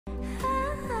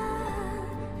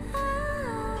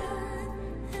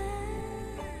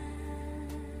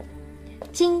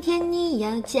今天你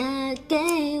要嫁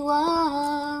给我。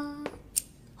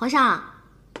皇上，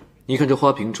你看这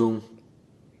花瓶中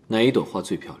哪一朵花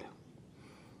最漂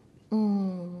亮？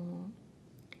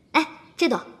哎，这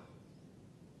朵。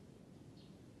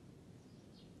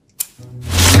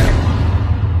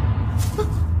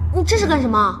你这是干什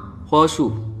么？花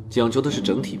束讲究的是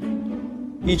整体美，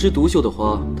一枝独秀的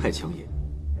花太抢眼，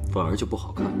反而就不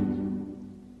好看了。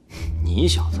你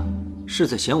小子是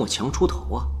在嫌我强出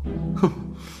头啊？哼，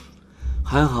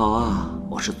还好啊，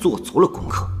我是做足了功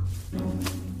课。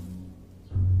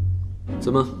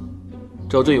怎么，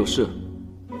找朕有事？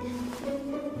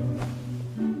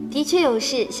的确有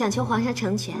事，想求皇上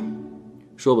成全。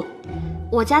说吧。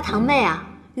我家堂妹啊，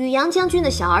与杨将军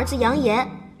的小儿子杨延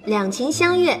两情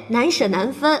相悦，难舍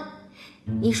难分。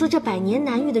你说这百年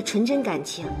难遇的纯真感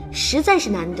情，实在是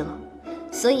难得，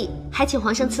所以还请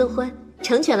皇上赐婚，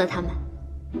成全了他们。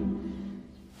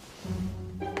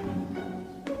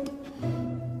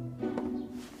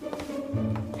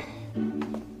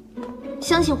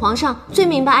相信皇上最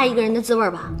明白爱一个人的滋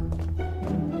味吧。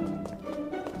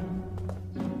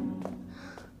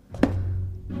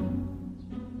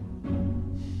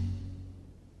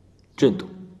朕懂。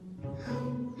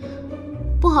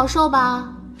不好受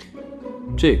吧？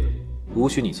这个无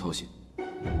需你操心。哎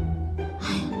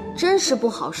呀，真是不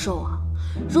好受啊！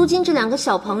如今这两个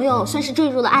小朋友算是坠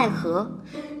入了爱河，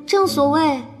正所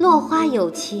谓落花有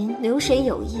情，流水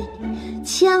有意，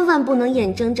千万不能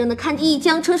眼睁睁地看着一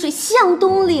江春水向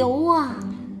东流啊！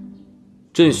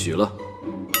朕许了。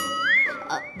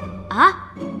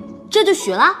这就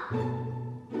许了？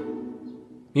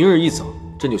明日一早，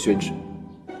朕就宣旨，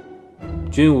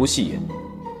君无戏言。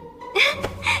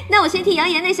那我先替杨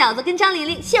延那小子跟张玲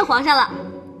玲谢皇上了。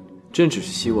朕只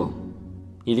是希望，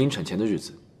你临产前的日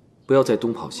子，不要再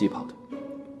东跑西跑的，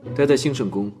待在兴圣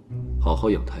宫，好好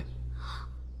养胎。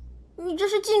你这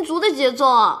是禁足的节奏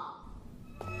啊！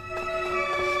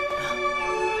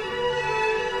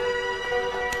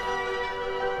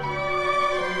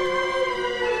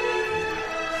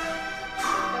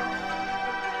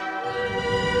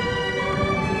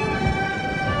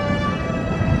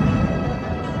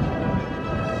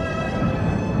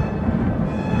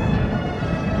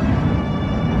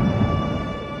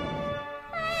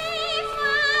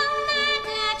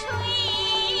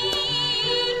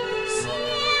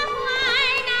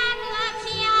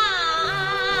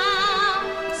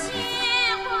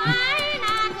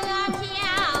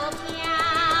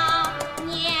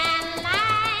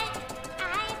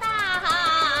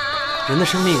人的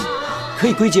生命可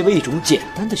以归结为一种简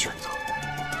单的选择，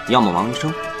要么亡一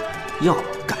生，要么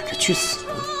赶着去死。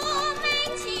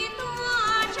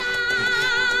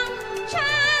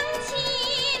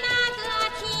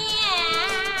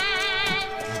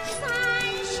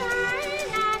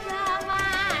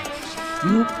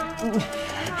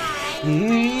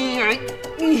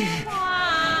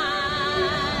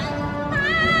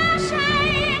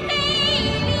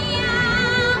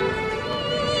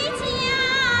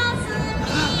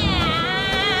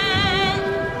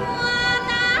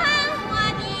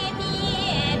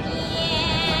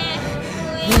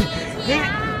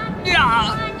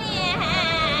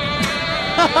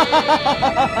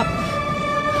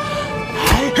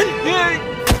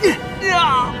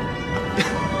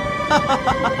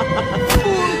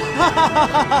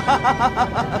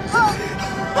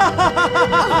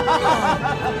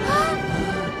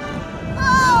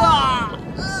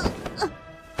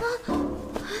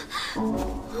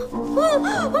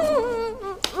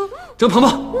张庞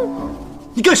庞，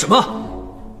你干什么？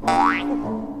皇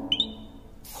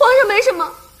上没什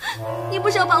么，你不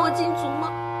是要把我禁足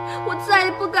吗？我再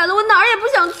也不敢了，我哪儿也不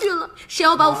想去了。谁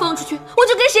要把我放出去，我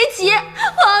就跟谁急。皇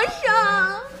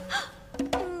上，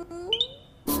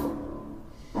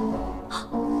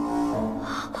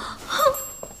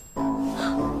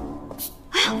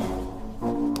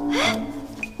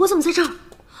我怎么在这儿？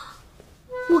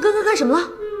我刚刚干什么了？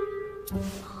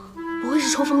不会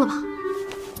是抽风了吧？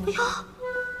哎呀，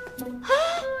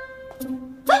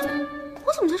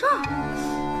我怎么在这儿？